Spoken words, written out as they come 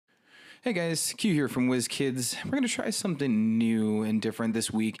Hey guys, Q here from WizKids. We're going to try something new and different this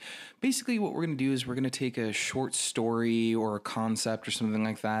week. Basically, what we're going to do is we're going to take a short story or a concept or something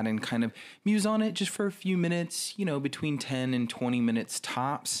like that and kind of muse on it just for a few minutes, between 10 and 20 minutes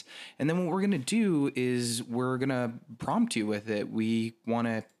tops. And then what we're going to do is we're going to prompt you with it. We want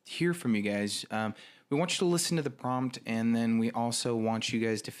to hear from you guys. We want you to listen to the prompt, and then we also want you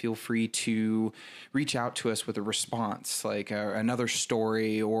guys to feel free to reach out to us with a response, like another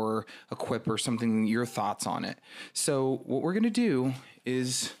story or a quip or something, your thoughts on it. So what we're going to do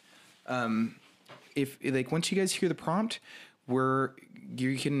is, if like once you guys hear the prompt,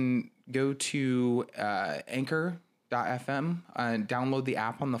 you can go to Anchor.fm, download the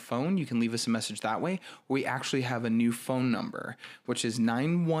app on the phone. You can leave us a message that way. We actually have a new phone number, which is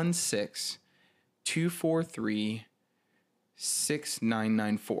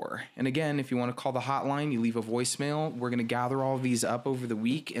 916-243-6994. And again, if you want to call the hotline, you leave a voicemail. We're going to gather all of these up over the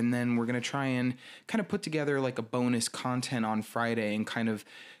week, and then we're going to try and kind of put together like a bonus content on Friday and kind of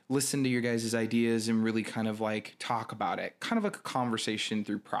listen to your guys' ideas and really kind of like talk about it. Kind of like a conversation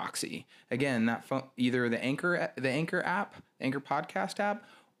through proxy. Again, that phone, either the Anchor app, Anchor podcast app,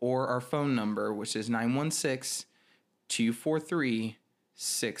 or our phone number, which is 916-243-6994.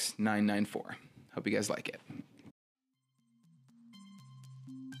 Hope you guys like it.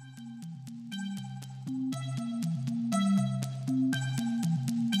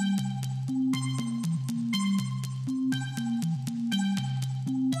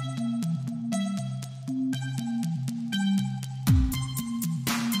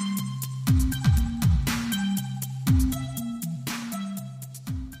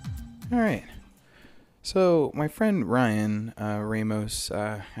 All right. So my friend Ryan Ramos,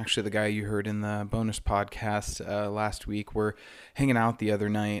 actually the guy you heard in the bonus podcast last week, we're hanging out the other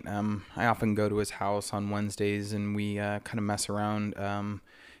night. I often go to his house on Wednesdays, and we kind of mess around, and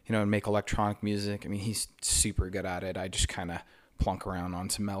make electronic music. I mean, he's super good at it. I just kind of plunk around on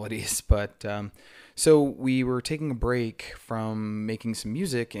some melodies. But so we were taking a break from making some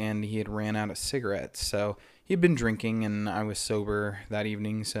music, and he had ran out of cigarettes. So he had been drinking, and I was sober that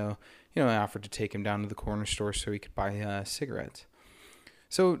evening, so I offered to take him down to the corner store so he could buy cigarettes.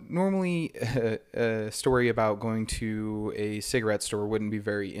 So normally a story about going to a cigarette store wouldn't be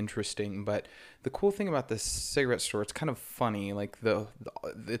very interesting, but the cool thing about this cigarette store, it's kind of funny. Like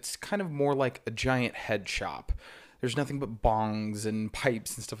it's kind of more like a giant head shop. There's nothing but bongs and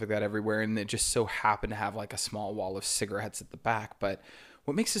pipes and stuff like that everywhere, and it just so happened to have like a small wall of cigarettes at the back. But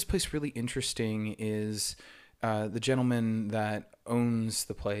what makes this place really interesting is the gentleman that owns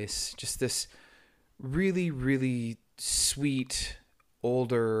the place, just this really, really sweet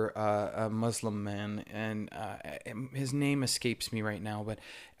older Muslim man, and his name escapes me right now, but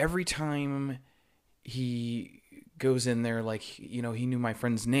every time he goes in there, like, he knew my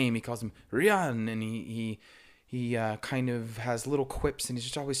friend's name, he calls him Rian, and he kind of has little quips, and he's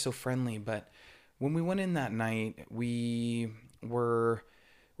just always so friendly. But when we went in that night, we're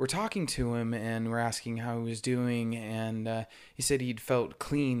talking to him, and we're asking how he was doing, and he said he'd felt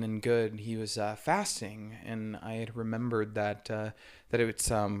clean and good. He was fasting, and I had remembered that it's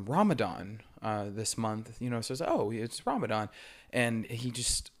Ramadan this month, so I was like, oh, it's Ramadan, and he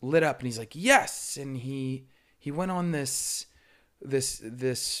just lit up, and he's like, yes, and he went on this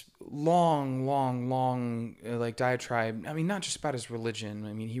long like diatribe. I mean, not just about his religion.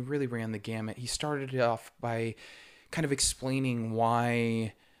 I mean, he really ran the gamut. He started off by kind of explaining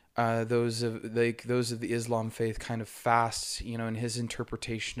why those of the Islam faith kind of fast, and his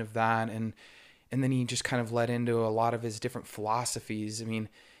interpretation of that, and then he just kind of led into a lot of his different philosophies. I mean,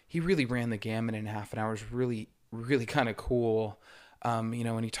 he really ran the gamut in half an hour. It was really, really kind of cool. And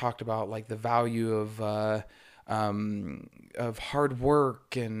he talked about like the value of hard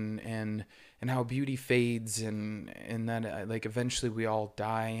work and how beauty fades, and that like eventually we all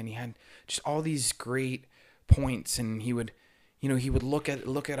die. And he had just all these great points, and he would look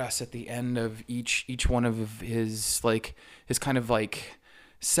at us at the end of each one of his kind of like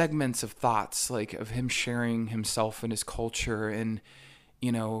segments of thoughts, like of him sharing himself and his culture. And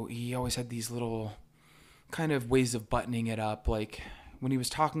he always had these little kind of ways of buttoning it up. Like when he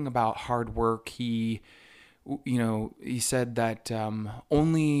was talking about hard work, he said that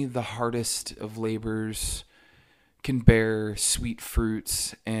only the hardest of labors can bear sweet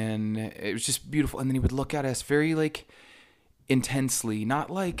fruits, and it was just beautiful. And then he would look at us very like intensely, not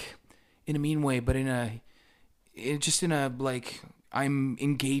like in a mean way, but in a like, I'm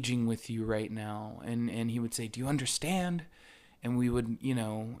engaging with you right now. And he would say, do you understand? And we would,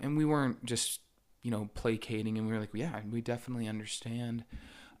 and we weren't just, placating, and we were like, yeah, we definitely understand.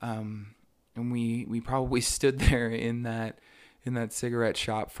 And we probably stood there in that in that cigarette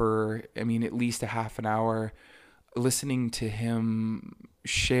shop for, I mean, at least a half an hour, listening to him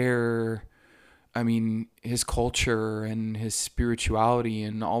share, I mean, his culture and his spirituality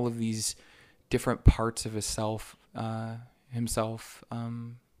and all of these different parts of himself, all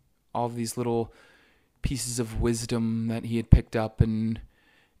of these little pieces of wisdom that he had picked up, and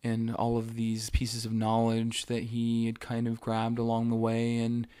all of these pieces of knowledge that he had kind of grabbed along the way,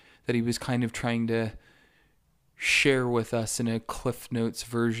 and that he was kind of trying to share with us in a Cliff Notes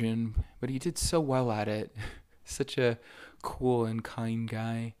version, but he did so well at it. Such a cool and kind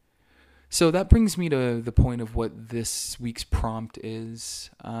guy. So that brings me to the point of what this week's prompt is.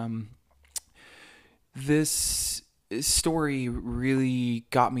 This story really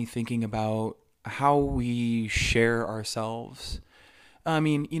got me thinking about how we share ourselves. I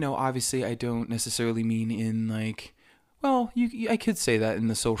mean, obviously I don't necessarily mean in like, well, I could say that in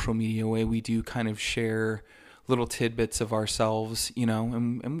the social media way. We do kind of share little tidbits of ourselves,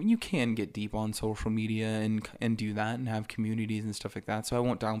 and you can get deep on social media and do that and have communities and stuff like that. So I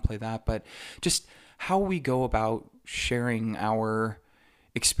won't downplay that, but just how we go about sharing our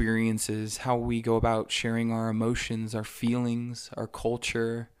experiences, how we go about sharing our emotions, our feelings, our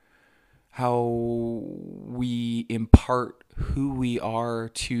culture, how we impart who we are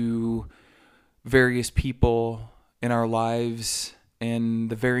to various people in our lives and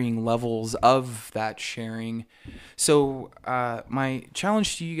the varying levels of that sharing. So my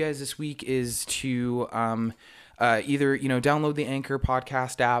challenge to you guys this week is to either download the Anchor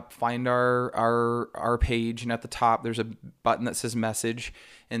podcast app, find our page, and at the top there's a button that says message,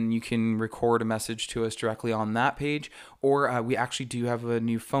 and you can record a message to us directly on that page. Or we actually do have a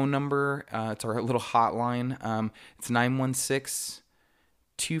new phone number. It's our little hotline. It's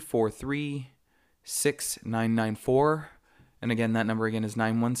 916-243-6994. And again, that number again is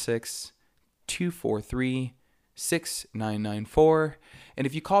 916-243-6994. And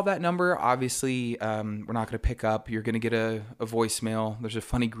if you call that number, obviously we're not going to pick up. You're going to get a voicemail. There's a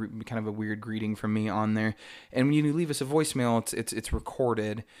funny, kind of a weird greeting from me on there. And when you leave us a voicemail, it's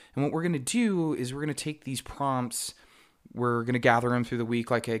recorded. And what we're going to do is we're going to take these prompts. We're going to gather them through the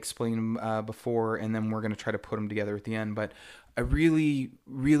week like I explained before, and then we're going to try to put them together at the end. But I really,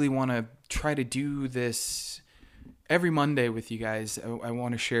 really want to try to do this every Monday with you guys. I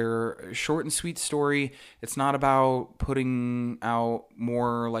want to share a short and sweet story. It's not about putting out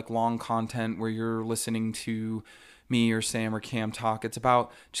more like long content where you're listening to me or Sam or Cam talk. It's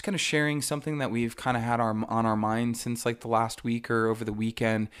about just kind of sharing something that we've kind of had on our mind since like the last week or over the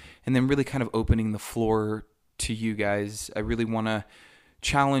weekend, and then really kind of opening the floor to you guys. I really want to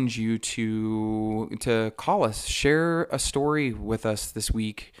challenge you to call us, share a story with us this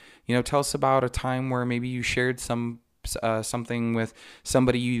week. Tell us about a time where maybe you shared something with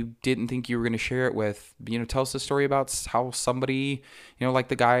somebody you didn't think you were going to share it with. Tell us a story about how somebody, like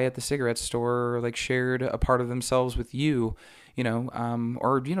the guy at the cigarette store, like shared a part of themselves with you,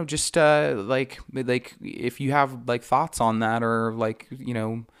 or just like if you have like thoughts on that, or like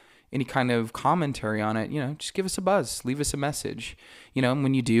any kind of commentary on it, just give us a buzz, leave us a message, and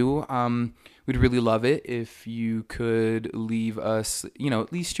when you do, we'd really love it if you could leave us,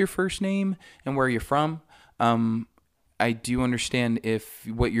 at least your first name and where you're from. I do understand if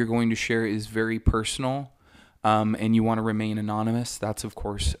what you're going to share is very personal, and you want to remain anonymous. That's of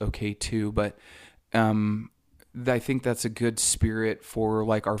course okay too. But I think that's a good spirit for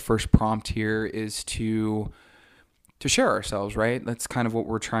like our first prompt here is to share ourselves, right? That's kind of what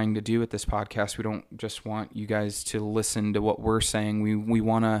we're trying to do with this podcast. We don't just want you guys to listen to what we're saying. We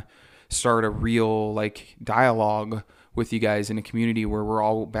want to start a real like dialogue with you guys in a community where we're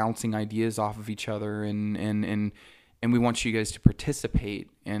all bouncing ideas off of each other, and we want you guys to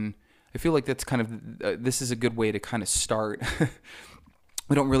participate. And I feel like that's kind of this is a good way to kind of start.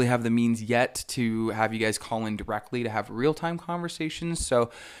 We don't really have the means yet to have you guys call in directly to have real-time conversations.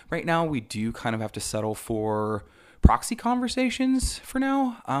 So right now we do kind of have to settle for proxy conversations for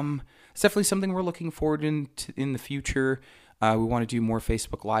now. It's definitely something we're looking forward in the future. We want to do more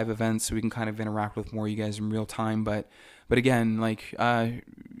Facebook Live events so we can kind of interact with more of you guys in real time. But again, like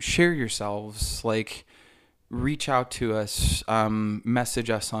share yourselves, like reach out to us, message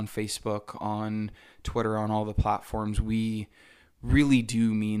us on Facebook, on Twitter, on all the platforms. We really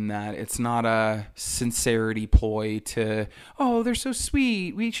do mean that. It's not a sincerity ploy to, oh, they're so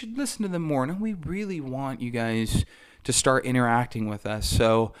sweet, we should listen to them more. No, we really want you guys to start interacting with us.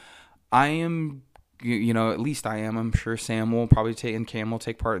 So I am, at least I am. I'm sure Sam will probably take, and Cam will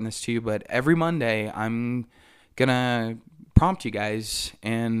take part in this too. But every Monday, I'm gonna prompt you guys,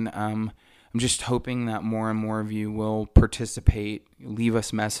 and I'm just hoping that more and more of you will participate, leave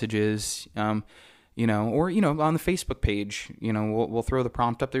us messages. or, on the Facebook page, we'll throw the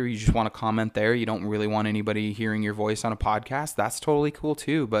prompt up there. You just want to comment there. You don't really want anybody hearing your voice on a podcast. That's totally cool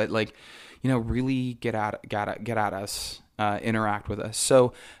too. But really get at us, interact with us.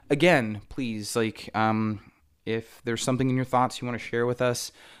 So again, please, if there's something in your thoughts you want to share with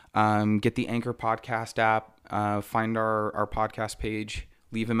us, get the Anchor Podcast app, find our podcast page,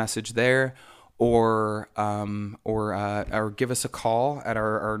 leave a message there, or give us a call at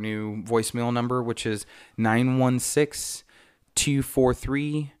our new voicemail number, which is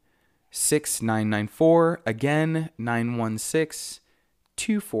 916-243-6994. Again,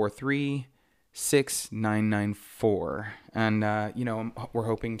 916-243-6994. And we're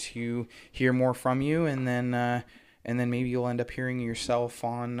hoping to hear more from you, and then maybe you'll end up hearing yourself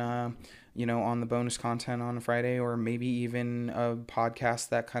on on the bonus content on a Friday, or maybe even a podcast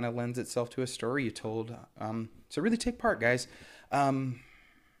that kind of lends itself to a story you told. So really take part, guys. And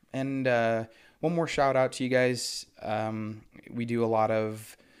one more shout out to you guys. We do a lot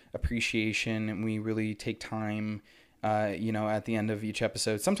of appreciation, and we really take time, at the end of each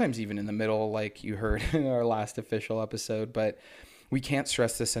episode, sometimes even in the middle, like you heard in our last official episode. But we can't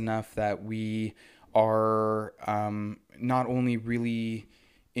stress this enough, that we are not only really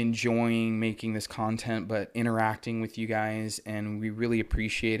enjoying making this content, but interacting with you guys, and we really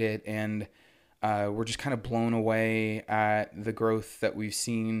appreciate it. And we're just kind of blown away at the growth that we've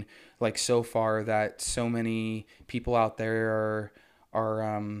seen, so far, that so many people out there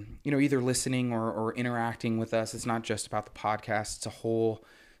are either listening or interacting with us. It's not just about the podcast, it's a whole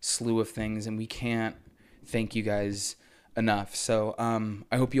slew of things, and we can't thank you guys enough. So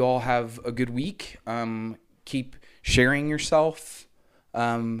I hope you all have a good week. Keep sharing yourself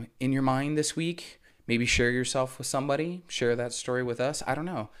in your mind this week. Maybe share yourself with somebody, share that story with us. I don't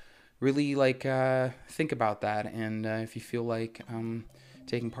know, really think about that. And if you feel like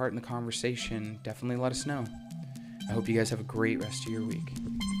taking part in the conversation, definitely let us know. I hope you guys have a great rest of your week.